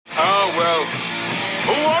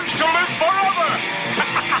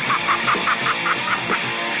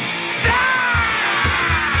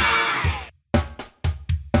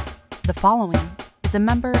following is a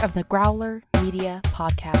member of the Growler Media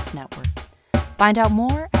Podcast Network. Find out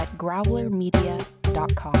more at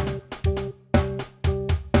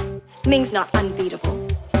growlermedia.com. Ming's not unbeatable.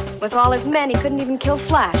 With all his men, he couldn't even kill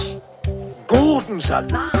Flash. Gordon's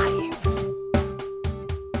alive!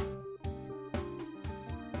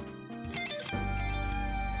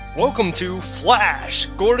 Welcome to Flash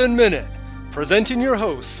Gordon Minute, presenting your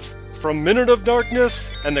hosts from Minute of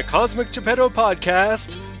Darkness and the Cosmic Geppetto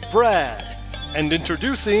Podcast, Brad, and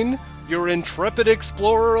introducing your intrepid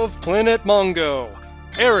explorer of Planet Mongo,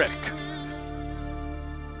 Eric.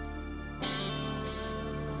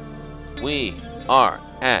 We are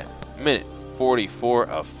at minute 44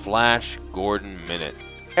 of Flash Gordon Minute.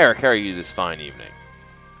 Eric, how are you this fine evening?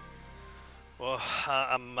 Well,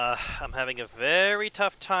 I'm having a very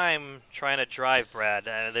tough time trying to drive, Brad.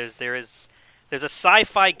 There's a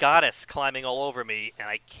sci-fi goddess climbing all over me, and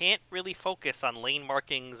I can't really focus on lane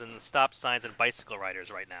markings and stop signs and bicycle riders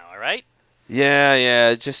right now. All right?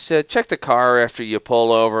 Yeah. Just check the car after you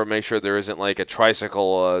pull over. Make sure there isn't like a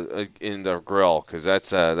tricycle in the grill, because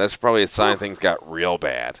that's probably a sign things got real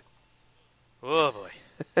bad. Oh boy.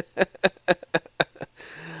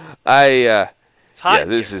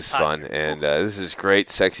 This is fun, and this is great,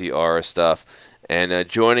 sexy aura stuff. And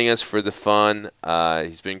joining us for the fun,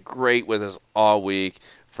 he's been great with us all week.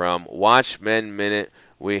 From Watchmen Minute,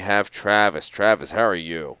 we have Travis. Travis, how are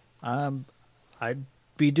you? I'd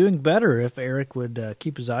be doing better if Eric would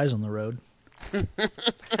keep his eyes on the road.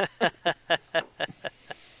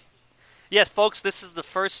 Yeah, folks, this is the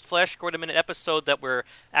first Flash Gordon Minute episode that we're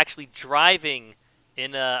actually driving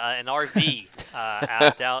in an RV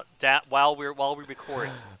while we record.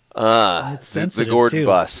 It's sensitive, the Gordon too.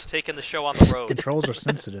 bus. Taking the show on the road. Controls are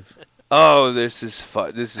sensitive. Oh, this is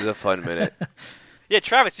fun. This is a fun minute. Yeah,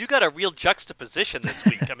 Travis, you got a real juxtaposition this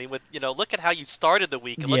week. I mean, look at how you started the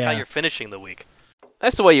week and look how you're finishing the week.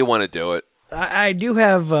 That's the way you want to do it. I do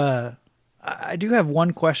have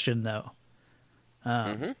one question though.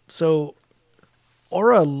 So,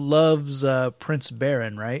 Aura loves Prince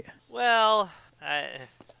Baron, right? Well, I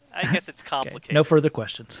guess it's complicated. Okay. No further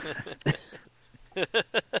questions.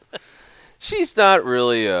 She's not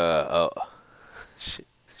really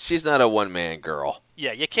she's not a one-man girl.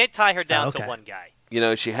 Yeah, you can't tie her down to one guy. You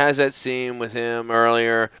know, she has that scene with him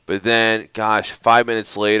earlier, but then, 5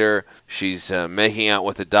 minutes later, she's making out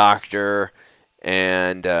with the doctor,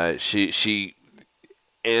 and she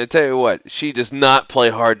and I tell you what, she does not play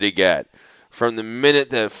hard to get. From the minute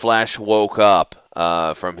that Flash woke up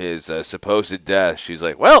from his supposed death, she's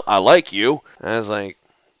like, well, I like you. And I was like,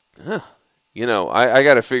 huh. You know, I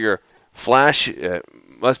got to figure Flash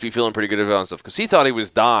must be feeling pretty good about himself, because he thought he was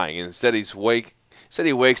dying, and instead he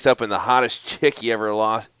wakes up and the hottest chick he ever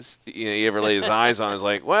he ever laid his eyes on is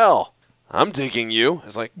like, well, I'm digging you.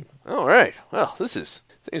 It's like, all right, well,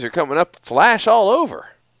 things are coming up Flash all over.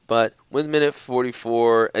 But with minute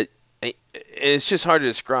 44, it's just hard to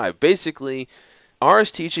describe. Basically,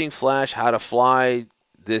 Aura's teaching Flash how to fly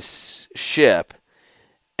this ship,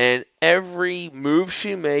 and every move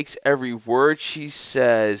she makes, every word she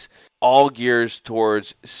says, all gears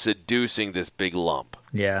towards seducing this big lump.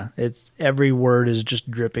 Yeah, every word is just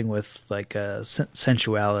dripping with like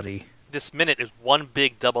sensuality. This minute is one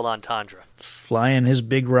big double entendre. Flying his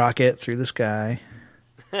big rocket through the sky.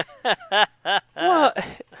 Well, I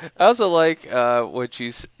also like what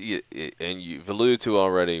and you've alluded to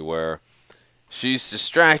already, where she's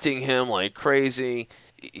distracting him like crazy.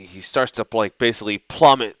 He starts to like basically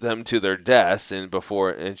plummet them to their deaths, and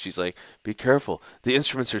she's like, "Be careful, the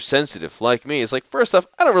instruments are sensitive, like me." It's like, first off,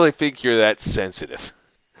 I don't really think you're that sensitive.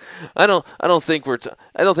 I don't think we're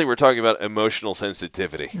talking about emotional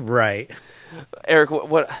sensitivity. Right. Eric,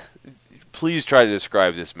 what? Please try to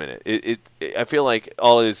describe this minute. I feel like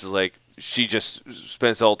all it is like she just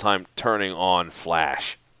spends the whole time turning on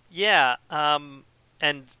Flash. Yeah,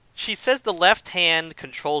 and she says the left hand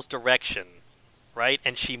controls direction, right?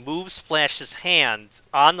 And she moves Flash's hand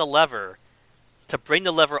on the lever to bring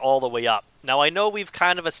the lever all the way up. Now, I know we've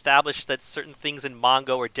kind of established that certain things in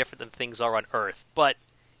Mongo are different than things are on Earth, but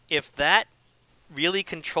if that really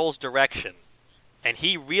controls direction, and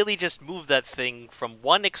he really just moved that thing from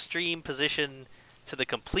one extreme position to the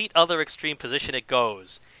complete other extreme position it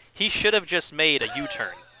goes, he should have just made a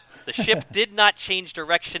U-turn. The ship did not change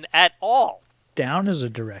direction at all. Down is a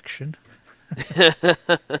direction.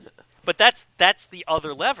 But that's the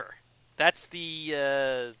other lever. That's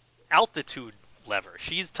the altitude lever.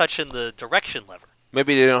 She's touching the direction lever.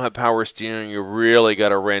 Maybe they don't have power steering. You really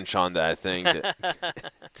got a wrench on that thing.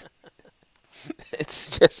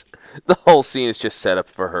 It's just, the whole scene is just set up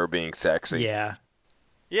for her being sexy. Yeah.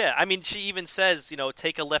 Yeah, I mean, she even says,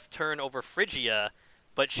 take a left turn over Phrygia,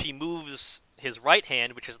 but she moves his right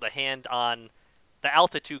hand, which is the hand on the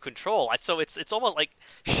altitude control. So it's almost like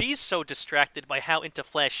she's so distracted by how into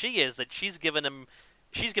Flash she is that she's giving him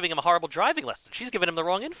a horrible driving lesson. She's giving him the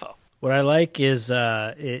wrong info. What I like is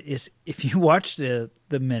if you watch the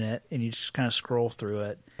minute and you just kind of scroll through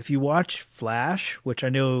it, if you watch Flash, which I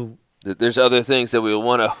know there's other things that we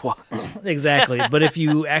want to watch. Exactly, but if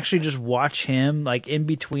you actually just watch him, like in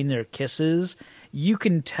between their kisses, you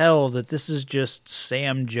can tell that this is just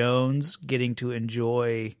Sam Jones getting to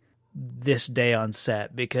enjoy this day on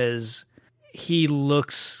set, because he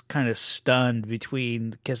looks kind of stunned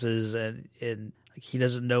between kisses and like he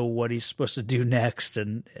doesn't know what he's supposed to do next,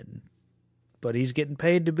 but he's getting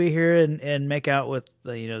paid to be here and make out with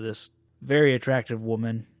this very attractive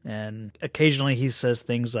woman, and occasionally he says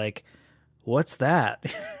things like, "What's that?"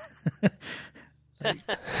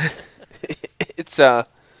 It's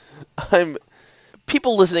I'm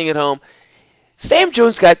people listening at home. Sam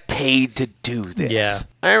Jones got paid to do this. Yeah.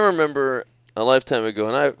 I remember a lifetime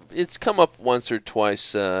ago, and it's come up once or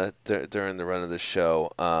twice during the run of the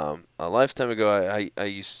show. A lifetime ago,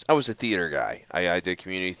 I was a theater guy. I did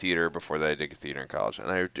community theater before that. I did theater in college,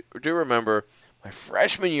 and I do remember my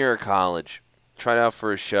freshman year of college, tried out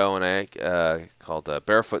for a show, and I called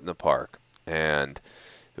Barefoot in the Park, and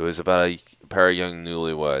it was about a pair of young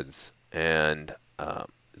newlyweds, and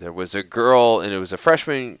there was a girl, and it was a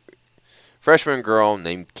freshman girl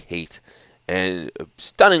named Kate, and a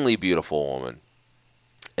stunningly beautiful woman.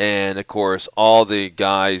 And of course, all the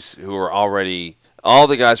guys were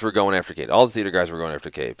going after Kate. All the theater guys were going after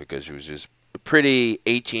Kate because she was just a pretty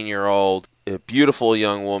 18-year-old, a beautiful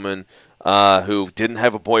young woman who didn't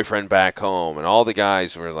have a boyfriend back home. And all the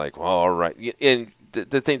guys were like, well, all right. And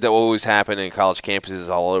the thing that always happened in college campuses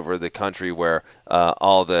all over the country, where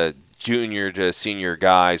all the junior to senior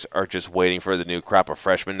guys are just waiting for the new crop of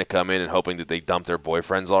freshmen to come in and hoping that they dump their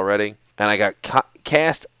boyfriends already. And I got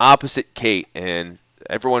cast opposite Kate, and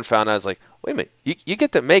everyone found out. I was like, wait a minute, you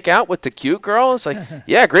get to make out with the cute girl? It's like,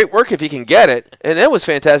 yeah, great work if you can get it. And that was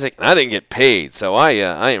fantastic. And I didn't get paid, so I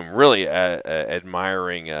am really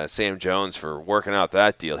admiring Sam Jones for working out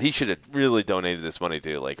that deal. He should have really donated this money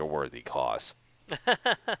to like a worthy cause.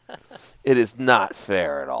 It is not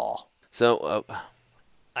fair at all. So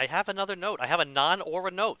I have another note. I have a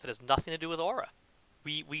non-Aura note that has nothing to do with Aura.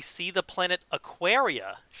 We see the planet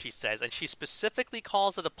Aquaria, she says, and she specifically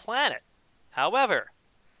calls it a planet. However,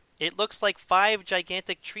 it looks like 5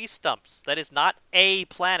 gigantic tree stumps. That is not a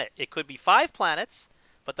planet. It could be 5 planets,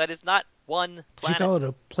 but that is not one planet. She called it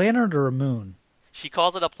a planet or a moon? She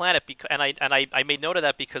calls it a planet, and I made note of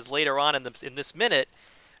that because later on in this minute,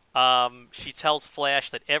 she tells Flash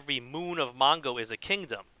that every moon of Mongo is a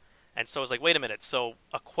kingdom. And so it's like, wait a minute, so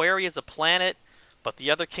Aquaria is a planet, but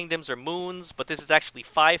the other kingdoms are moons, but this is actually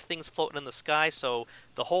 5 things floating in the sky, so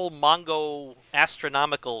the whole Mongo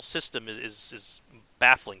astronomical system is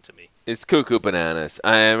baffling to me. It's cuckoo bananas.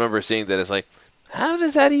 I remember seeing that. It's like, how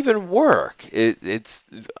does that even work? It's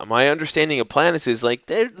my understanding of planets is like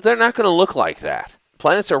they're not going to look like that.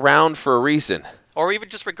 Planets are round for a reason. Or even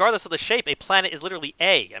just regardless of the shape, a planet is literally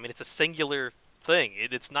a. I mean, it's a singular thing.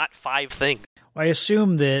 It's not 5 things. I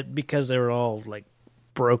assume that because they were all like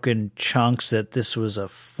broken chunks, that this was a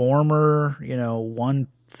former, one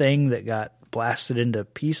thing that got blasted into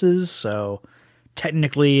pieces. So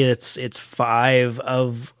technically, it's 5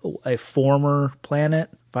 of a former planet,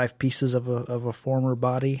 5 pieces of a former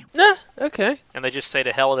body. Yeah, okay. And they just say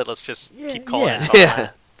to hell with it. Let's just keep calling it. Yeah.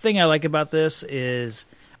 Thing I like about this is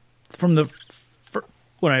from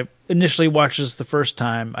when I initially watched this the first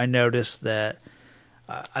time, I noticed that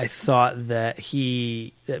I thought that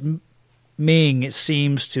Ming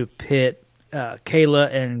seems to pit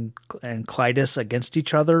Kayla and Clytus against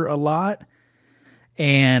each other a lot,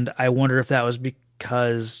 and I wonder if that was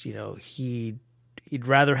because he'd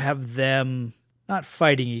rather have them not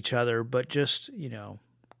fighting each other, but just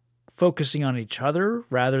focusing on each other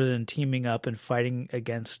rather than teaming up and fighting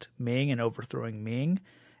against Ming and overthrowing Ming.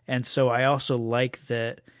 And so I also like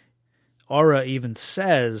that Aura even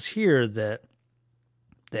says here that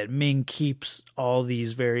Ming keeps all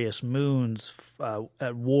these various moons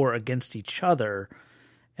at war against each other.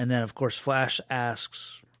 And then, of course, Flash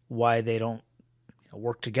asks why they don't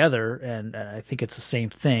work together, and I think it's the same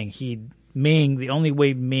thing. The only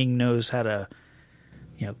way Ming knows how to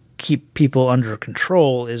keep people under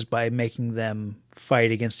control is by making them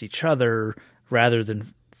fight against each other rather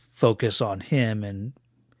than focus on him and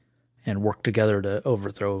work together to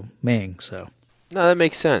overthrow Ming. So no, that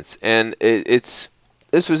makes sense. And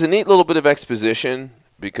this was a neat little bit of exposition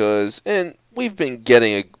because, and we've been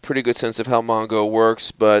getting a pretty good sense of how manga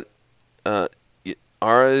works, but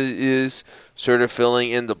Ara is sort of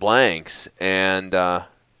filling in the blanks, and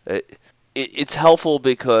it's helpful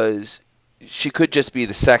because she could just be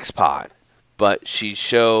the sex pot, but she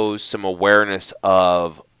shows some awareness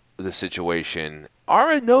of the situation.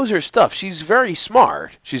 Ara knows her stuff. She's very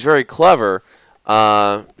smart. She's very clever.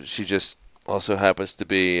 She just also happens to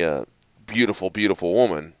be a beautiful, beautiful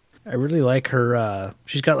woman. I really like her.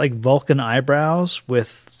 She's got like Vulcan eyebrows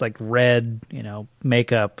with like red,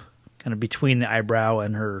 makeup kind of between the eyebrow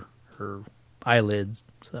and her eyelids.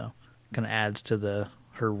 So kind of adds to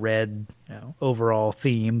her red, overall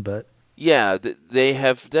theme. But yeah, they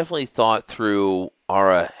have definitely thought through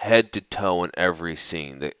Ara head to toe in every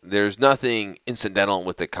scene. There's nothing incidental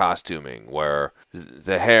with the costuming, where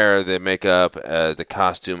the hair, the makeup, the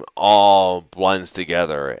costume all blends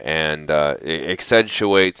together, and it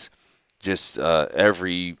accentuates just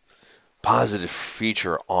every positive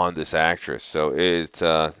feature on this actress. So it's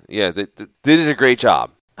they did a great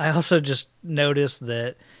job. I also just noticed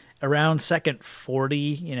that around second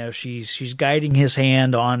 40, she's guiding his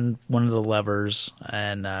hand on one of the levers,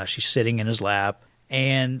 and she's sitting in his lap.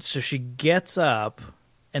 And so she gets up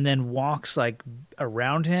and then walks like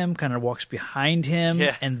around him, kind of walks behind him,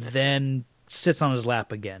 and then sits on his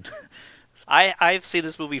lap again. I've seen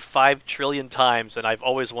this movie 5 trillion times, and I've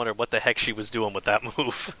always wondered what the heck she was doing with that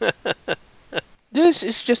move. This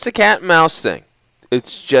is just a cat and mouse thing.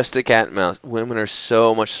 It's just a cat and mouse. Women are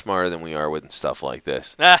so much smarter than we are with stuff like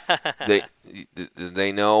this.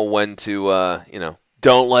 They know when to,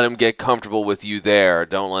 don't let him get comfortable with you there.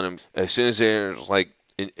 Don't let him. As soon as they're like,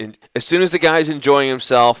 as soon as the guy's enjoying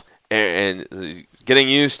himself and getting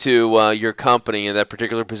used to your company in that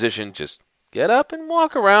particular position, just get up and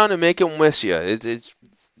walk around and make him miss you.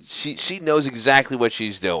 She knows exactly what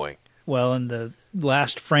she's doing. Well, and the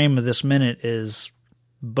last frame of this minute is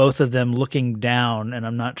both of them looking down, and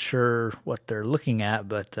I'm not sure what they're looking at,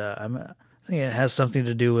 but I think it has something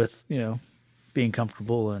to do with being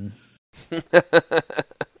comfortable and.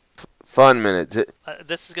 Fun minute.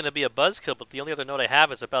 This is going to be a buzzkill, but the only other note I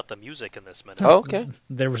have is about the music in this minute. Oh, okay.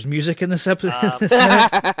 There was music in this episode. This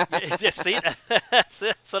minute? Yeah, see,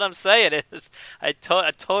 that's what I'm saying. I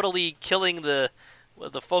totally killing the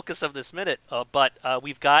focus of this minute. But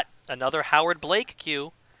we've got another Howard Blake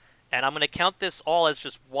cue, and I'm going to count this all as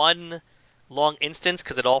just one long instance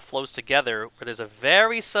because it all flows together. Where there's a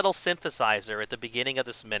very subtle synthesizer at the beginning of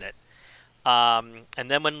this minute, and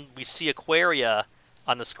then when we see Aquaria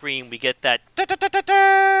on the screen, we get that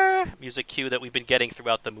music cue that we've been getting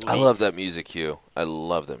throughout the movie. I love that music cue.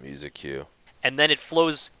 And then it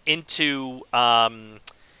flows into an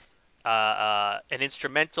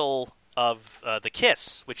instrumental of The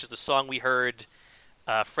Kiss, which is the song we heard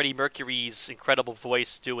Freddie Mercury's incredible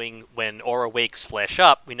voice doing when Aura Wakes flash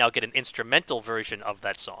up. We now get an instrumental version of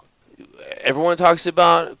that song. Everyone talks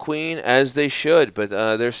about Queen, as they should, but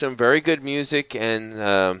there's some very good music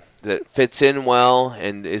and that fits in well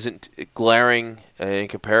and isn't glaring in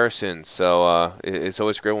comparison. So it's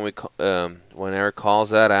always great when Eric calls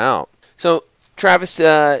that out. So Travis,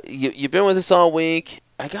 you've been with us all week.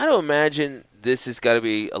 I got to imagine this has got to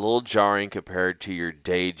be a little jarring compared to your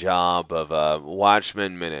day job of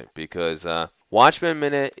Watchmen Minute, because Watchmen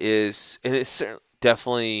Minute is, and it's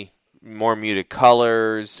definitely more muted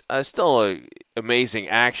colors, still amazing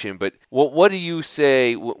action, but what do you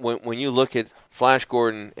say when you look at Flash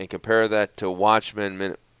Gordon and compare that to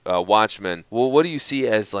Watchmen? What do you see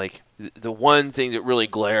as like the one thing that really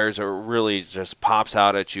glares or really just pops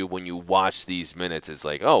out at you when you watch these minutes? It's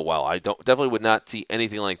like, oh wow, I definitely would not see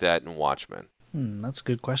anything like that in Watchmen. That's a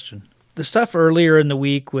good question. The stuff earlier in the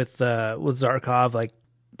week with Zarkov, like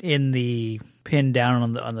in the pin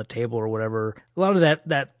down on the table or whatever, a lot of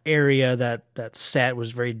that area, that set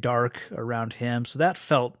was very dark around him, so that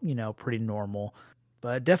felt pretty normal.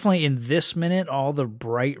 But definitely in this minute, all the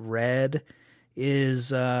bright red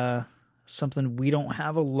is something we don't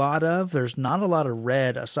have a lot of. There's not a lot of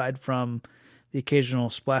red aside from the occasional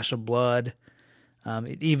splash of blood.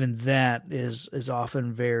 Even that is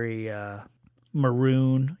often very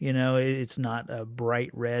maroon. It's not a bright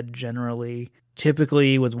red generally.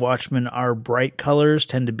 Typically with Watchmen, our bright colors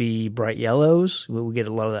tend to be bright yellows. We get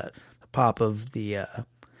a lot of that pop of the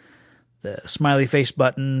smiley face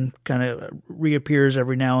button kind of reappears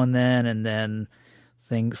every now and then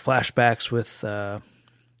flashbacks with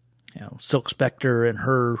Silk Spectre and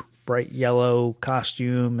her bright yellow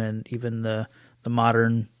costume, and even the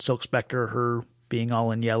modern Silk Spectre, her being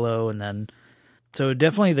all in yellow, and then so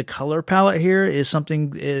definitely the color palette here is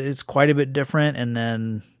something. It's quite a bit different, and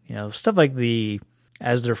then stuff like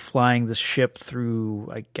as they're flying the ship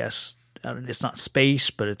through, I guess, it's not space,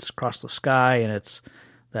 but it's across the sky, and it's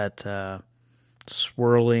that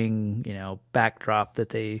swirling, backdrop that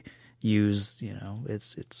they use.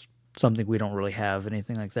 It's something we don't really have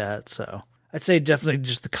anything like that. So I'd say definitely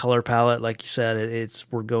just the color palette, like you said.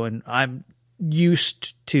 I'm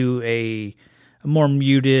used to a more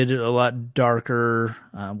muted, a lot darker,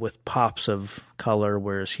 with pops of color,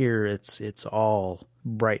 whereas here it's all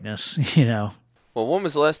brightness. Well, when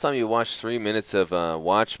was the last time you watched 3 minutes of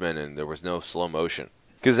Watchmen and there was no slow motion?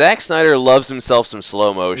 Because Zack Snyder loves himself some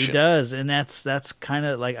slow motion. He does, and that's kind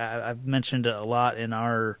of like I've mentioned it a lot in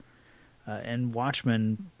our in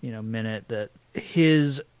Watchmen, minute, that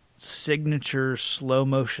his signature slow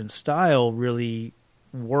motion style really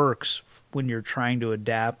works when you're trying to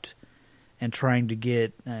adapt and trying to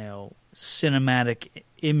get cinematic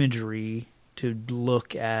imagery to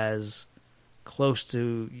look as close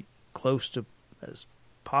to as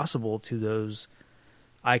possible to those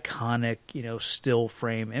iconic, still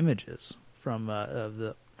frame images from of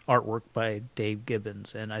the artwork by Dave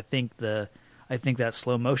Gibbons. And I think that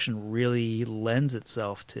slow motion really lends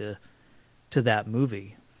itself to that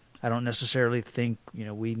movie. I don't necessarily think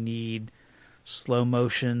we need slow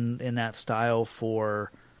motion in that style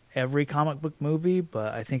for every comic book movie,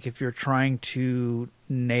 but I think if you're trying to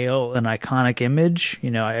nail an iconic image,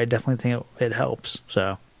 I definitely think it helps.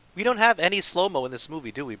 So we don't have any slow-mo in this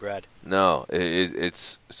movie, do we, Brad? No,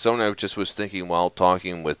 it's something I just was thinking while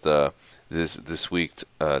talking with this week,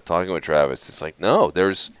 talking with Travis. It's like, no,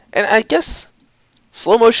 and I guess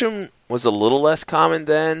slow motion was a little less common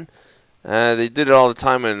then. They did it all the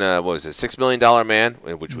time in what was it, $6 Million Man,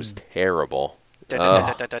 which was terrible.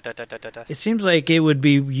 It seems like it would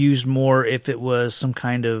be used more if it was some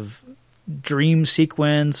kind of dream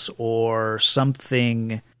sequence or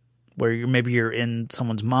something where you're in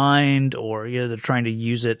someone's mind, or they're trying to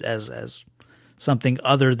use it as something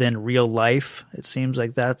other than real life. It seems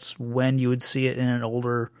like that's when you would see it in an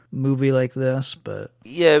older movie like this. But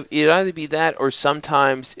yeah, it'd either be that, or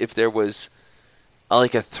sometimes if there was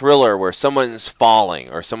like a thriller where someone's falling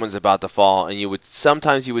or someone's about to fall, and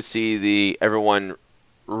sometimes you would see everyone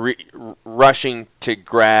rushing to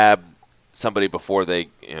grab somebody before they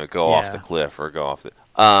go off the cliff or go off the.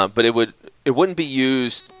 But it wouldn't be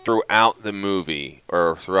used throughout the movie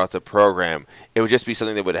or throughout the program. It would just be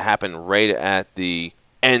something that would happen right at the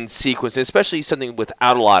end sequence, especially something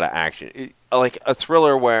without a lot of action, like a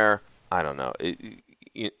thriller where I don't know,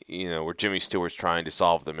 where Jimmy Stewart's trying to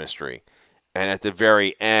solve the mystery, and at the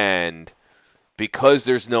very end, because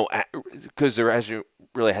there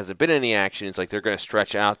really hasn't been any action, it's like they're going to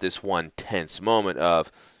stretch out this one tense moment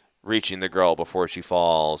of reaching the girl before she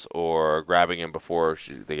falls, or grabbing him before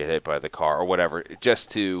they get hit by the car, or whatever,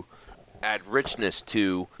 just to add richness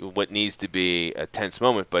to what needs to be a tense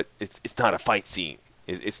moment. But it's not a fight scene.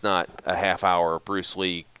 It's not a half hour Bruce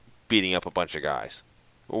Lee beating up a bunch of guys.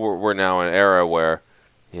 We're now in an era where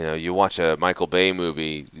you watch a Michael Bay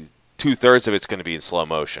movie, 2/3 of it's going to be in slow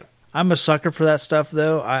motion. I'm a sucker for that stuff,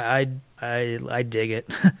 though. I dig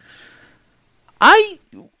it.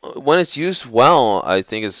 When it's used well, I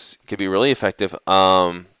think it could be really effective.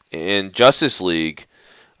 In Justice League,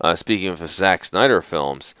 speaking of Zack Snyder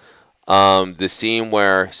films, the scene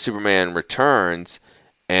where Superman returns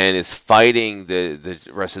and is fighting the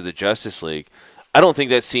rest of the Justice League, I don't think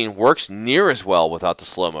that scene works near as well without the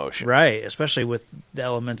slow motion. Right, especially with the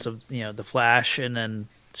elements of the Flash, and then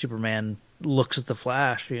Superman looks at the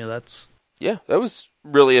Flash. That was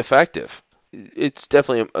really effective. It's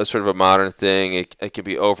definitely a sort of a modern thing. It can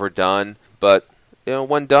be overdone, but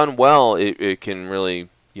when done well, it can really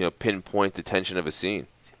pinpoint the tension of a scene.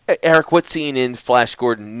 Eric, what scene in Flash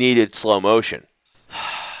Gordon needed slow motion?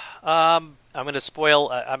 I'm going to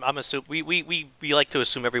spoil. I'm assuming we like to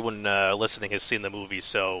assume everyone listening has seen the movie.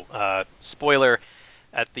 So spoiler: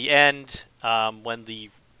 at the end, when the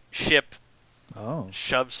ship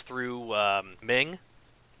shoves through Ming,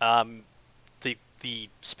 the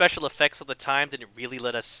special effects of the time didn't really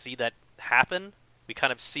let us see that happen. We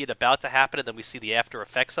kind of see it about to happen, and then we see the after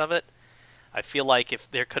effects of it. I feel like if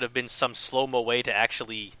there could have been some slow-mo way to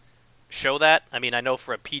actually show that. I mean, I know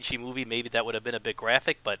for a PG movie, maybe that would have been a bit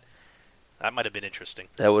graphic, but that might have been interesting.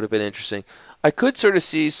 That would have been interesting. I could sort of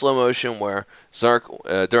see slow motion where Zark,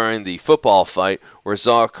 during the football fight, where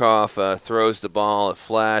Zarkov throws the ball at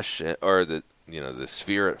Flash, or the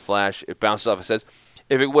sphere at Flash, it bounces off his head.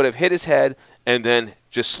 If it would have hit his head, and then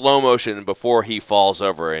just slow motion before he falls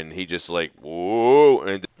over, and he just like, whoa.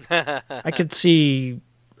 And I could see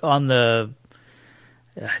on I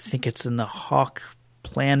think it's in the Hawk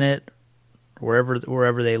Planet,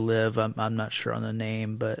 wherever they live. I'm not sure on the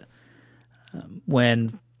name, but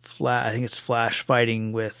when I think it's Flash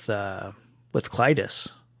fighting with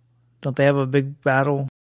Clytus. Don't they have a big battle?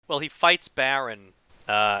 Well, he fights Baron,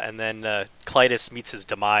 and then Clytus meets his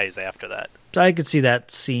demise after that. I could see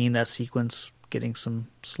that sequence getting some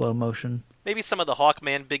slow motion. Maybe some of the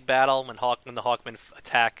Hawkman big battle when the Hawkmen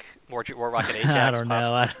attack Warrock and Ajax. I don't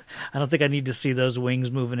know. I don't think I need to see those wings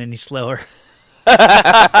moving any slower.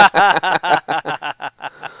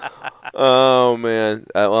 Oh man!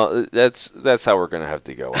 Well, that's how we're gonna have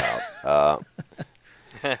to go out.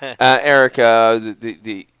 Eric,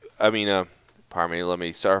 pardon me. Let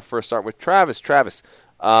me start with Travis. Travis,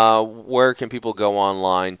 where can people go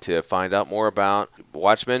online to find out more about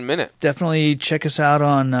Watchmen Minute? Definitely check us out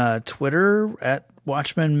on Twitter at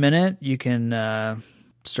Watchmen Minute. You can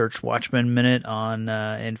search Watchmen Minute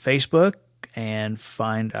in Facebook and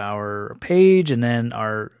find our page, and then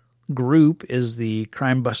our group is the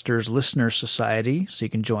Crime Busters Listener Society, so you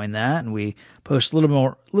can join that, and we post a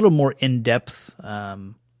little more in-depth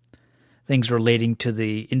things relating to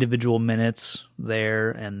the individual minutes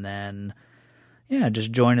there, and then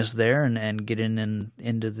just join us there and get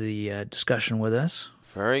into the discussion with us.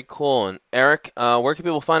 Very cool. And Eric, where can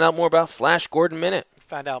people find out more about Flash Gordon Minute?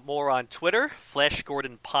 Find out more on Twitter, Flash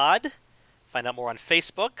Gordon Pod. Find out more on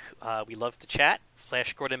Facebook. We love to chat.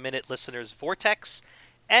 Flash Gordon Minute Listeners Vortex.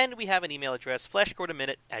 And we have an email address,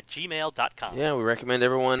 flashgordonminute@gmail.com. Yeah, we recommend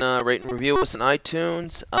everyone rate and review us on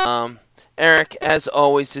iTunes. Eric, as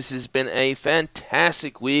always, this has been a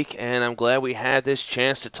fantastic week, and I'm glad we had this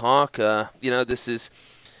chance to talk. This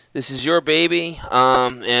is your baby,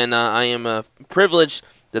 and I am privileged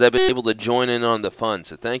that I've been able to join in on the fun.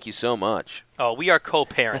 So thank you so much. Oh, we are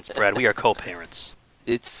co-parents, Brad. We are co-parents.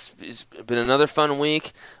 It's been another fun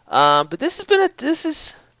week, but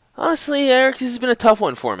honestly, Eric, this has been a tough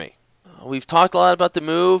one for me. We've talked a lot about the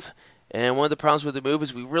move, and one of the problems with the move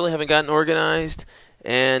is we really haven't gotten organized.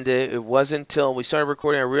 And it wasn't until we started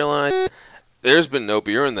recording I realized there's been no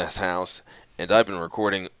beer in this house, and I've been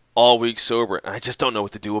recording all week sober, and I just don't know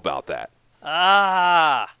what to do about that.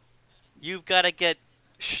 You've got to get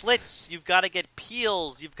Schlitz, you've got to get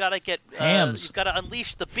Peels, you've got to get Hams. You've got to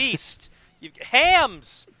unleash the beast.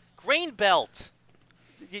 Hams, Grain Belt.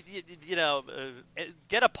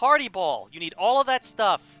 Get a party ball. You need all of that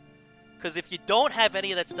stuff, because if you don't have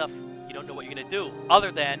any of that stuff, you don't know what you're going to do other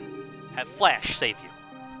than have Flash save you.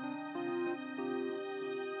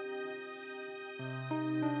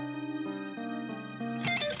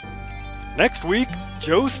 Next week,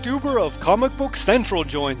 Joe Stuber of Comic Book Central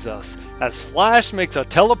joins us as Flash makes a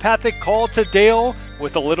telepathic call to Dale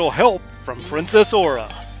with a little help from Princess Aura.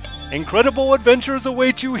 Incredible adventures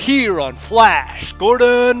await you here on Flash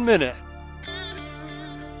Gordon Minute.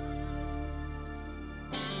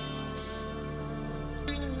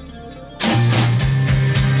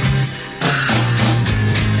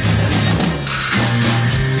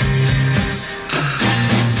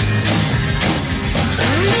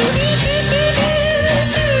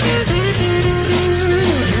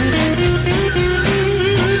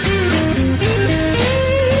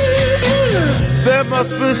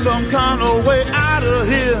 Must be some kind of way out of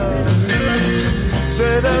here.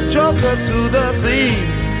 Say the Joker to the thief.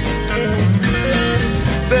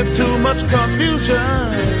 There's too much confusion.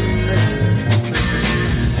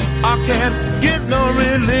 I can't get no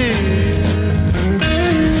relief.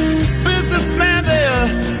 Businessman there,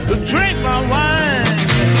 drink my wine.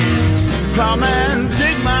 Plowman,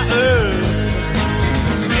 dig my earth.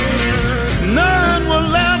 None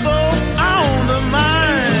will ever own the mine.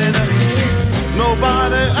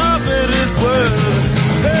 Nobody of it is worth.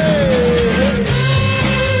 Hey.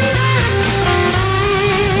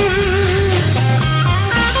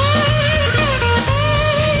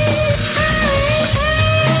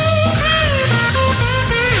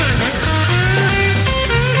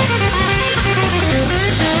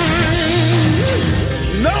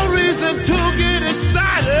 No reason to get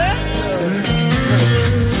excited.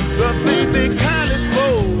 The thief be kindly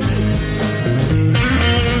spoke.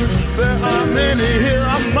 There are many here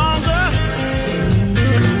among us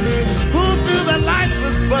who feel that life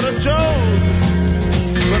is but a joke.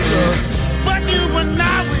 But you and I,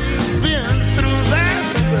 we've been through that,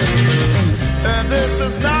 and this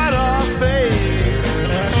is not